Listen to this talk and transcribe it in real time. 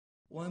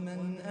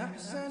ومن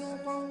أحسن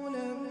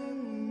قولا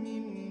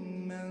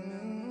ممن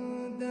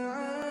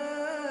دعا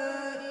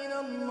إلى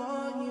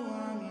الله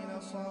وعمل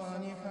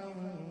صالحا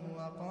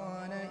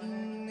وقال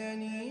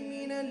إنني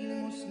من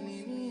المسلمين।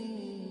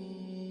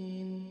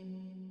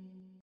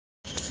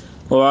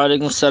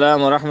 ওয়ালাইকুম আসসালাম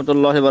ওয়া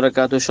রাহমাতুল্লাহি ওয়া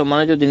বারাকাতুহু।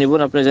 সম্মানিত দিনী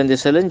বোন, আপনি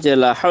জানতেছিলেন যে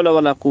লা হাওলা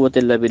ওয়া লা কুওয়াতা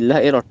ইল্লা বিল্লাহ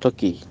এর অর্থ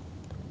কী?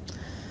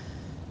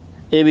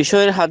 এই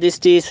বিষয়ের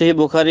হাদিসটি সহিহ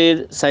বুখারীর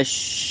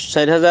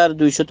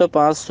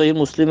 4205, সহিহ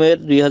মুসলিমের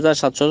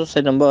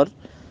 2706 নম্বর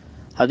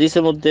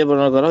হাদিসের মধ্যে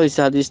বর্ণনা করা হয়েছে।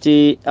 হাদিসটি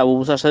আবু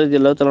মুসা আশআরী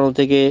রাদিয়াল্লাহু তাআলা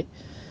থেকে,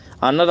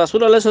 আন্না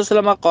রাসূলুল্লাহ সাল্লাল্লাহু আলাইহি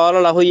ওয়াসাল্লাম ক্বালা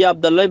লাহু ইয়া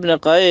আব্দুল্লাহ ইবনে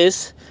কায়েস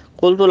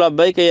কুলতু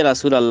লাব্বাইকা ইয়া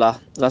রাসূলুল্লাহ।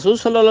 রাসূল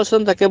সাল্লাল্লাহু আলাইহি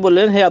ওয়াসাল্লাম তাকে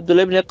বললেন, হে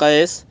আব্দুল্লাহ ইবনে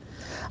কায়েস,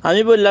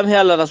 আমি বললাম, হে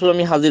আল্লাহর রাসূল,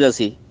 আমি হাজির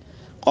আছি।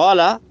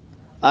 ক্বালা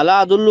আলা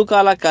আদুল্লুকা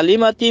আলা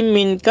কালিমাতিম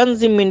মিন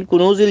কানজিম মিন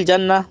কুনুজিল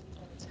জান্নাহ,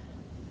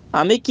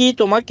 আমি কি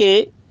তোমাকে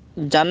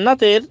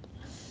জান্নাতের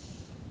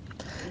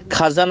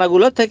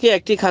খাজানাগুলো থেকে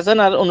একটি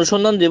খাজানার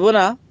অনুসন্ধান দেব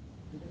না?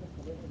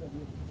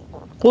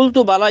 কুলতু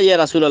বালা ইয়া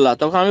রাসূলুল্লাহ,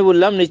 তখন আমি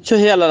বললাম, নিশ্চয়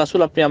হে আল্লাহ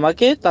রাসূল, আপনি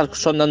আমাকে তার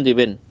সন্ধান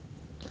দিবেন।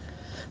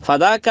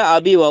 ফাদাকা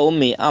আবি ওয়া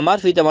উম্মি, আমার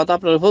পিতামাতা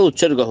আপনার উপর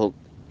উৎসর্গ হোক।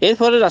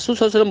 এরপরে রাসূল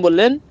সাল্লাল্লাহু আলাইহি ওয়াসাল্লাম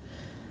বললেন,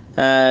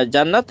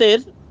 জান্নাতের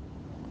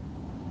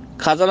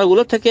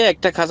খাজানাগুলো থেকে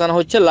একটা খাজানা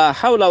হচ্ছে লা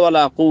হাওলা ওয়া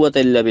লা কুওয়াতা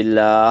ইল্লা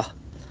বিল্লাহ।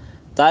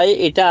 তাই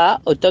এটা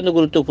অত্যন্ত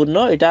গুরুত্বপূর্ণ।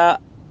 এটা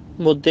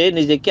মধ্যে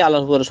নিজেকে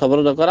আল্লাহর উপরে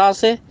সবরত করা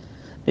আছে,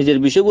 নিজের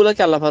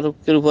বিষয়গুলোকে আল্লাহ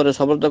পাকের উপরে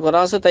সবরত করা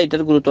আছে, তাই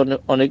এটার গুরুত্ব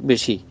অনেক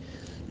বেশি।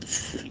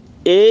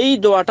 এই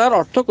দোয়াটার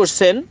অর্থ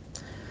করছেন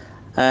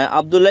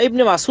আব্দুল্লাহ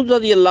ইবনে মাসউদ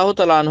রাদিয়াল্লাহু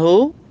তাআলা আনহু,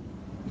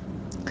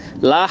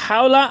 লা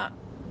হাওলা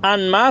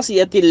আন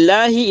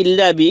মাসিয়াতিল্লাহি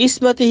ইল্লা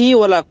বিইসমাতিহি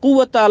ওয়া লা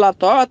কুওয়াতা আলা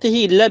তাআতিহি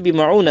ইল্লা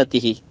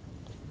বিমাউনাতিহি।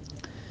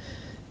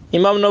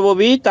 ইমাম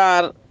নববী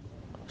তার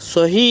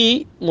সহিহ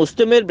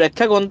মুসলিমের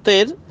ব্যাখ্যা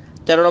গ্রন্থের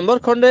 13 নম্বর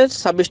খণ্ডের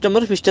 26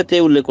 নম্বর পৃষ্ঠাতে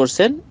উল্লেখ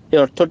করছেন। এই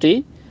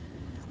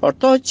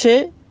অর্থ হচ্ছে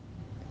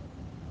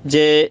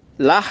যে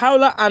লা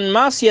হাওলা আন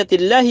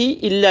মাসিয়াতিল্লাহি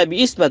ইল্লা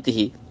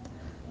বিইসমাতিহি,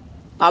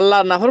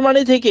 আল্লাহর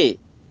নাফরমানি থেকে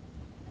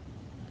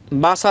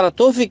বাঁচার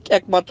তৌফিক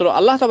একমাত্র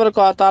আল্লাহ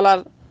তাবারaka ওয়া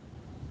তাআলার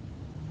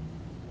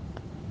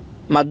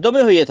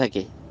মাধ্যমে হয়ে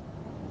থাকে।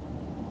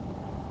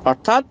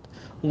 অর্থাৎ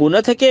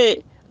গুনাহ থেকে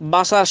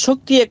বাঁচার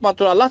শক্তি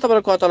একমাত্র আল্লাহ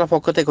তাবারaka ওয়া তাআলার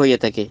পক্ষ থেকে হয়ে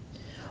থাকে।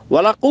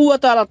 ওয়ালা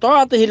কুওয়াতা আলা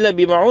তাআতিহি ইল্লা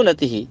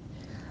বিমাউনাতিহি,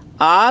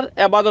 আর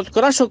ইবাদত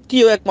করার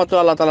শক্তিও একমাত্র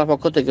আল্লাহ তাআলার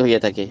পক্ষ থেকে হয়ে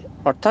থাকে।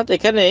 অর্থাৎ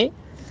এখানে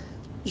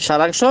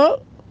সারাংশ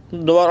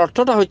দোয়ার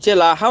অর্থটা হচ্ছে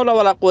লা হাওলা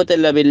ওয়া লা কুওয়াতা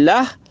ইল্লা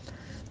বিল্লাহ,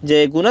 যে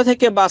গুনাহ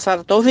থেকে বাঁচার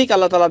তৌফিক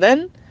আল্লাহ তাআলা দেন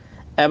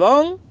এবং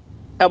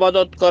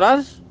ইবাদত করার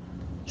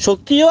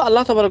শক্তিও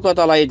আল্লাহ তাবারaka ওয়া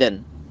তাআলাই দেন।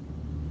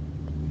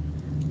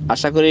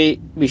 আশা করি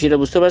বিষয়টা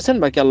বুঝতে পারছেন।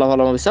 বাকি আল্লাহু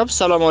আ'লাম বিসওয়াব।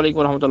 আসসালামু আলাইকুম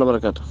ওয়া রাহমাতুল্লাহি ওয়া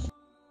বারাকাতুহু।